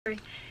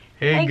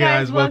Hey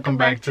guys, welcome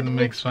back to the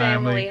Mix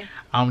Family.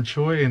 I'm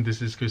Troy and this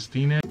is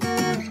Christina.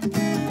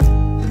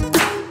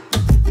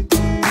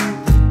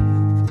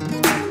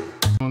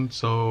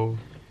 So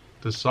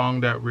the song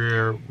that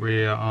we're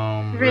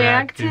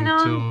reacting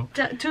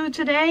to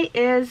today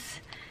is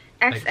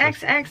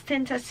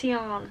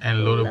XXXTENTACIon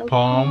and Lil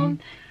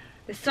Pump.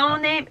 The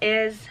song name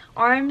is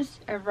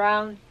Arms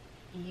Around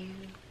You.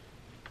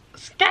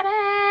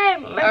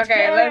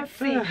 Let's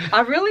see.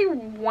 I really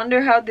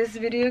wonder how this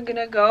video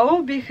gonna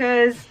go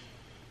because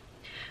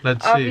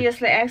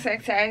obviously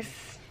XXX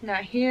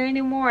not here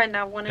anymore, and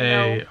I want to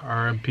know. Hey,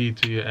 R.I.P.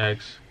 to your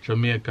ex,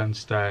 Jamaican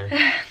style.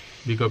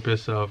 Big up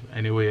yourself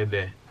anyway you're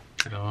there,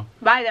 you know.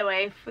 By the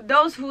way, for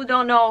those who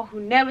don't know, who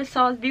never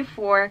saw us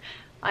before,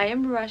 I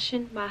am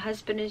Russian. My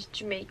husband is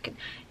Jamaican.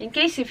 In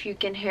case if you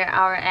can hear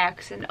our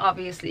accent,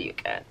 obviously you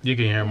can. You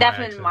can hear my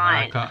definitely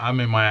accent. mine. I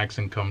mean, my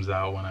accent comes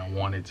out when I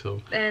want it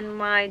to. And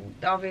mine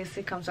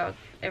obviously comes out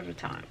every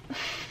time.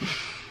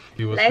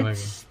 Let's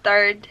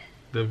start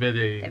the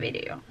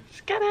video.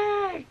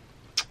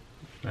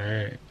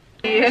 Alright.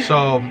 Yeah.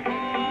 So,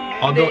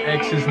 although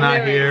X is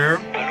not here,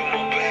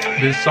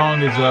 this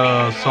song is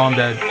a song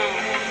that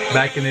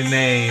back in the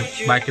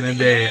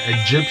day,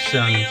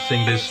 Egyptian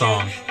sing this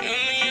song.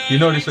 You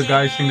notice a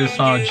guy sing this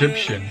song,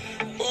 Egyptian.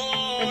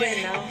 I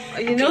didn't know.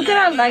 You know that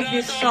I like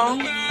this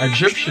song?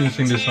 Egyptian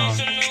sing this song.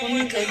 What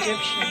means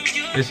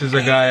Egyptian? This is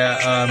a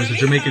guy, he's a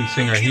Jamaican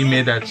singer. He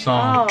made that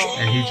song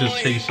and he just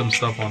changed some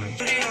stuff on it.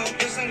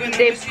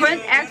 They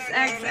put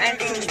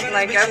XXX in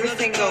like every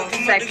single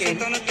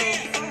second.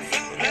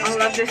 I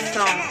love this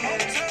song.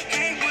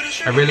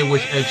 I really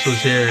wish X was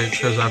here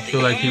because I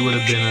feel like he would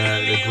have been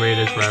the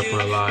greatest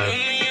rapper alive.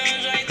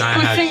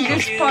 Who sing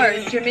this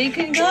part?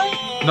 Jamaican guy?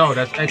 No,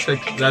 that's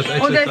XX. That's XX.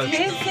 Oh, that's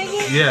him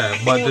singing? Yeah,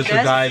 but there's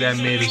a guy that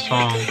made a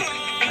song.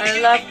 I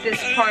love this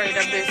part of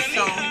this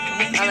song.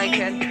 I like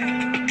it.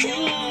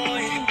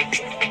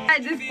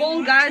 This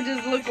bald guy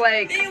just looked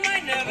like.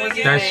 What's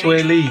his name?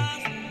 Swae Lee.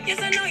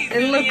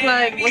 It looked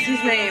like, what's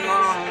his name?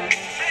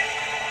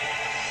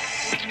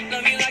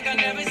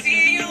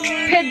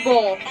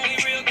 Pitbull.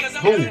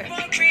 Who?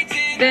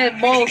 The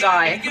bald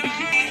guy.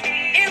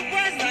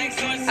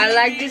 I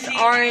like this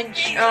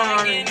orange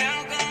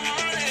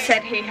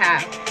set he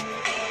had.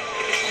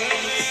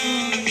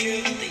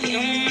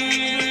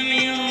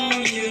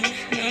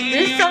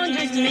 This song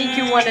just make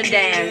you want to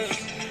dance.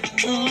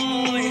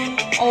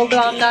 Although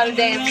I'm not a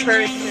dance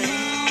person.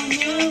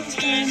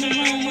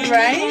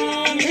 Right?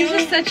 It's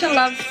just such a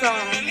love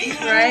song,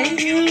 right?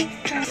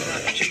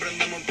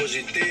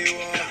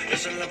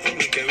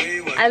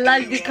 I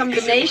like the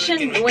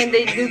combination when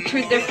they do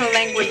two different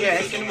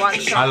languages in one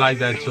song. I like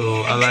that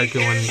too. I like it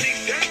when,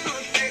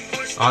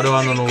 although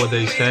I don't know what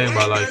they're saying,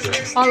 but I like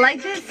it. I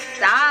like this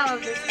style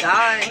of this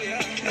guy,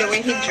 the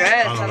way he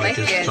dressed. I like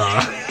it.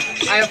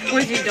 Of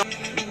course you don't.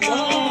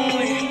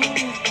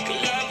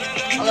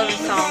 I love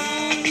this song.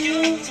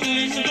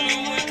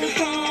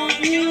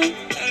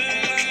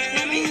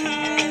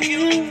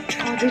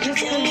 Oh, they just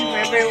put him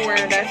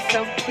everywhere. That's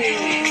so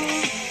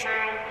cute.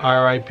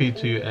 R.I.P.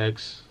 to your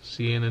ex.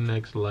 See you in the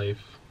next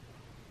life.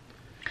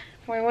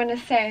 What do you want to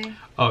say?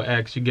 Oh,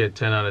 X, you get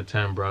 10 out of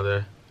 10,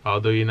 brother.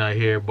 Although you're not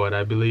here, but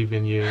I believe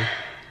in you.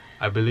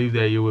 I believe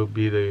that you will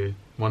be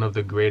one of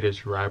the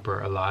greatest rapper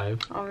alive.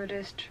 Oh, it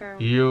is true.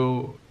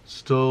 You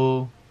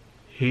still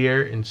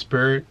here in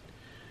spirit,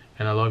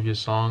 and I love your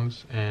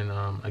songs, and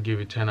I give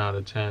you 10 out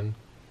of 10.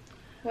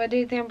 What do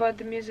you think about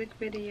the music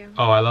video?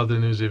 Oh, I love the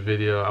music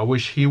video. I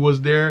wish he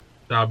was there.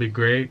 That'd be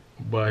great,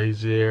 but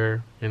he's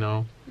there, you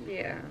know.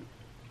 Yeah.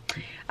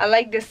 I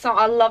like this song.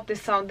 I love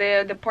this song.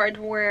 The part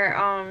where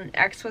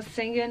X was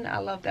singing, I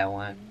love that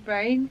one,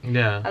 right?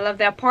 Yeah. I love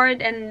that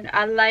part, and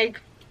I like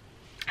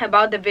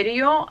about the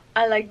video,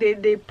 I like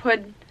they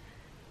put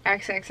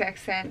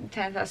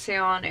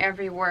XXXTENTACIon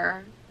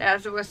everywhere.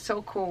 That was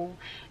so cool.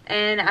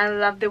 And I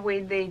love the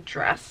way they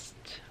dressed.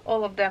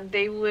 All of them.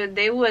 They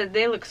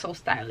look so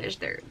stylish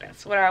there.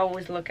 That's what I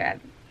always look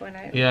at when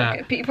I look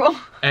at people.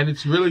 And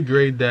it's really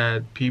great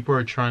that people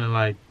are trying to,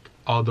 like,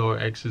 although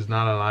X is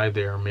not alive,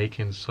 they are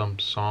making some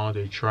song.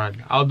 They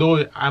tried.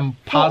 Although I'm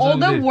positive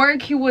for all the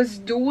work he was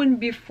doing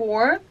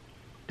before,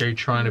 they're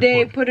trying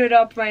to put it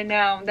up right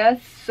now.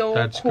 That's so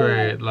that's cool.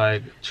 Great.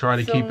 Like, try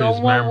to keep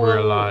his memory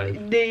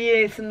alive.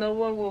 Yes, no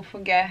one will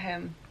forget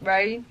him,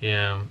 right?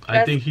 Yeah.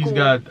 I think he's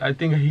got, I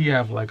think he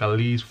have like at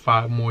least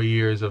 5 more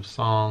years of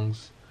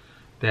songs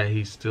that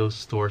he still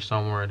stores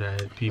somewhere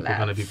that people are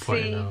gonna be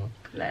putting out.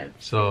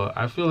 So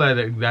I feel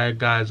like that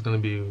guy is gonna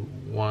be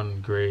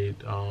one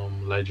great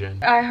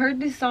legend. I heard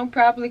this song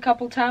probably a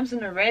couple times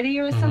on the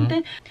radio or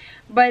something,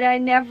 but I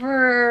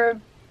never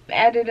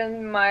added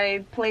in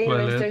my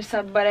playlist or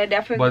something. But I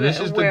definitely. But this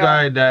is the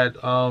guy that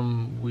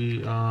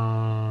we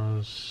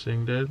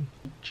sing it.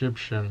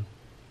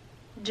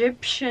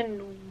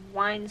 Egyptian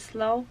Wine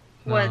Slow.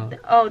 What?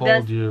 Oh,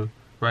 that's you.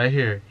 Right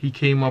here, he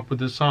came up with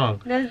the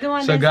song. That's the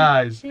one. So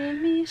guys,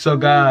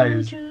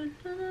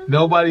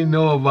 Nobody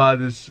know about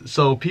this.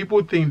 So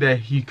people think that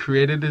he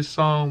created this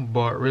song,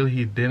 but really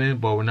he didn't.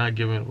 But we're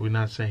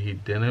not saying he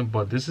didn't.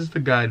 But this is the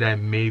guy that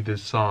made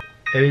this song.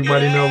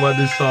 Anybody know about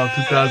this song?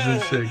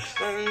 2006.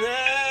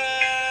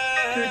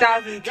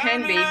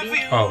 2010,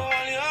 baby. Oh.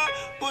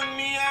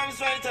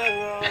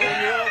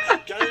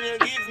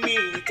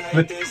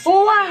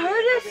 Oh, I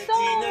heard this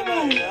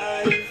song.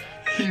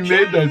 He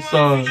made that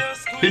song.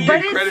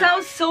 But it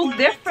sounds so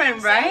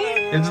different,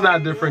 right? It's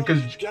not different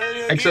because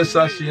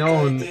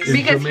XXXTENTACION is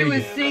because Jamaican. He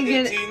was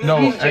singing. No,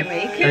 he's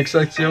Jamaican.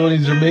 XXXTENTACION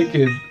is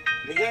Jamaican.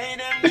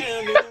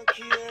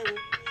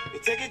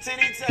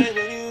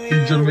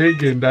 He's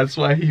Jamaican. That's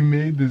why he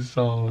made this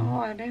song.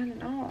 Oh, I didn't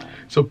know.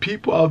 So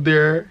people out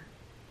there,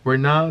 we're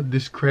not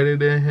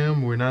discrediting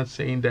him. We're not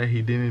saying that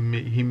he didn't.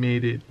 He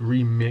made it,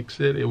 remix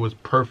it. It was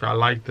perfect. I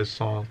like this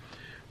song.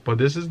 But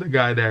this is the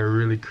guy that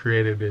really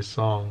created this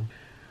song.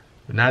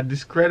 We're not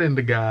discrediting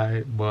the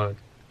guy, but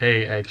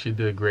hey, actually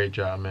did a great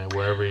job, man,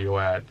 wherever you're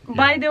at.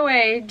 By the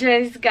way,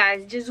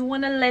 guys, just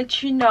want to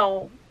let you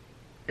know,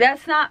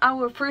 that's not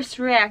our first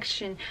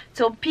reaction.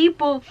 So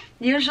people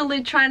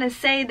usually trying to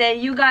say that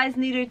you guys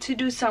needed to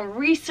do some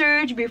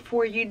research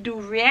before you do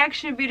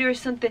reaction video or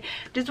something.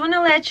 Just want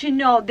to let you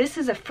know, this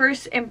is a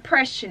first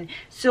impression.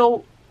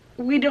 So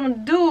we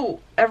don't do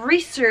a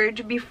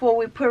research before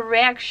we put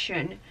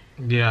reaction.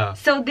 Yeah.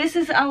 So this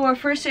is our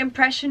first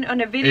impression on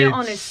a video,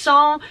 on a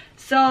song.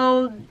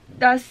 So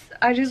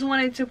I just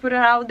wanted to put it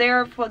out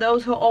there for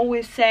those who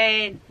always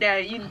say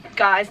that you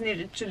guys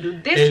needed to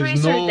do this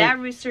research, that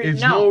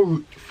research.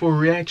 For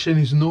reaction,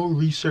 it's no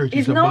research.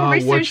 It's no about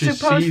research what you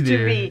supposed see to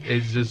there. be.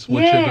 It's just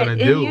what you're gonna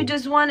do. And you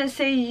just want to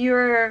say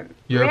your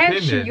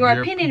reaction, your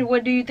opinion.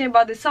 What do you think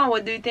about the song?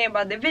 What do you think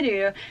about the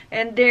video?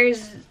 And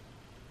there's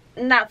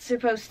not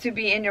supposed to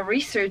be any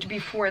research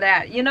before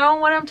that. You know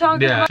what I'm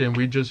talking about? Yeah, and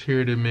we're just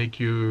here to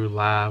make you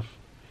laugh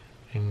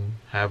and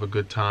have a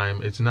good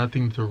time. It's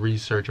nothing to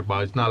research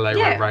about. It's not like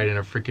we're writing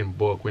a freaking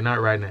book. We're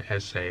not writing an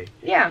essay.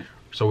 Yeah.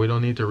 So we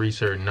don't need to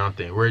research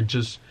nothing. We're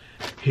just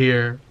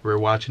here, we're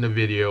watching a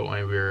video,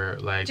 and we're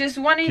like just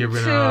wanting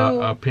giving to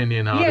our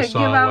opinion how the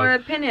song give our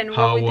opinion.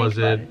 How was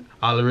it?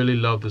 I really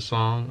love the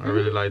song. I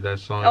really like that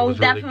song. Oh, it was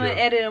definitely really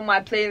good. Add it on my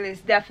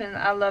playlist. Definitely,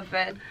 I love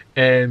it.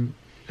 And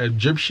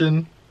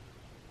Egyptian.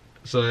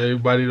 So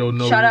everybody don't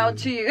know. Shout out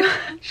to you.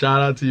 Shout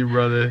out to you,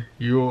 brother.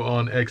 You were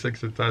on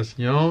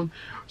XXXTENTACION.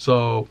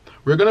 So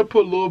we're gonna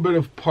put a little bit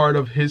of part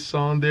of his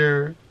song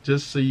there,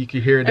 just so you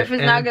can hear the If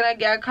it's not gonna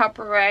get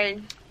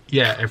copyright.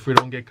 Yeah, if we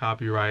don't get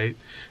copyright.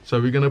 So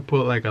we're gonna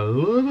put like a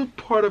little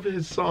part of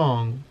his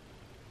song.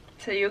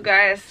 So you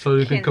guys. So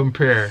you can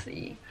compare.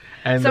 See.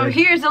 And so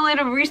here's a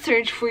little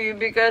research for you,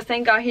 because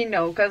thank God he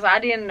know, because I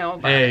didn't know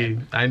about it.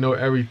 I know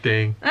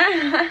everything.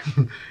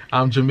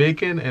 I'm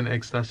Jamaican and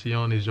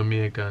XXXTENTACION is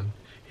Jamaican.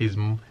 He's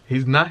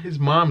not his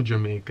mom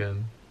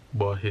Jamaican,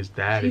 but his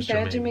dad is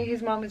Jamaican.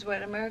 His mom is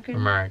what, American?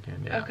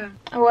 American, yeah. Okay.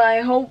 Well, I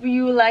hope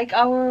you like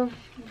our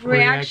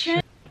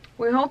reaction.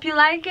 We hope you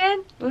like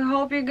it. We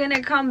hope you're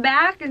gonna come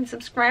back and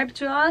subscribe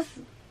to us.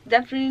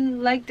 Definitely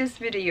like this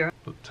video.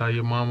 Tell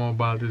your mama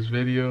about this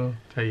video.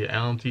 Tell your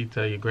auntie,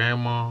 tell your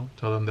grandma.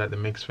 Tell them that the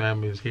Mixed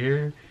family is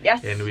here.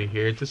 Yes. And we're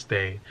here to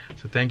stay.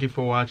 So thank you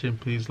for watching.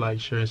 Please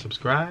like, share, and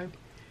subscribe.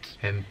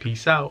 And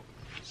peace out.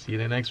 See you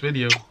in the next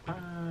video.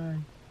 Bye.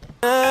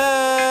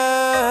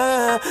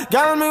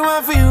 Got me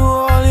one for you,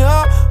 all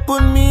ya.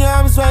 Put me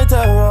arms right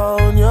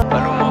around you.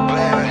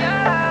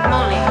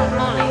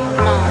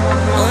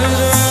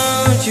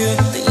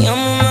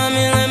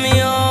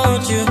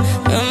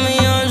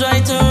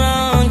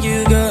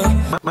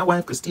 My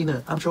wife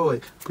Christina, I'm Troy.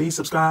 Please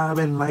subscribe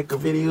and like the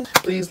video.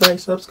 Please like,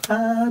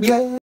 subscribe, yeah.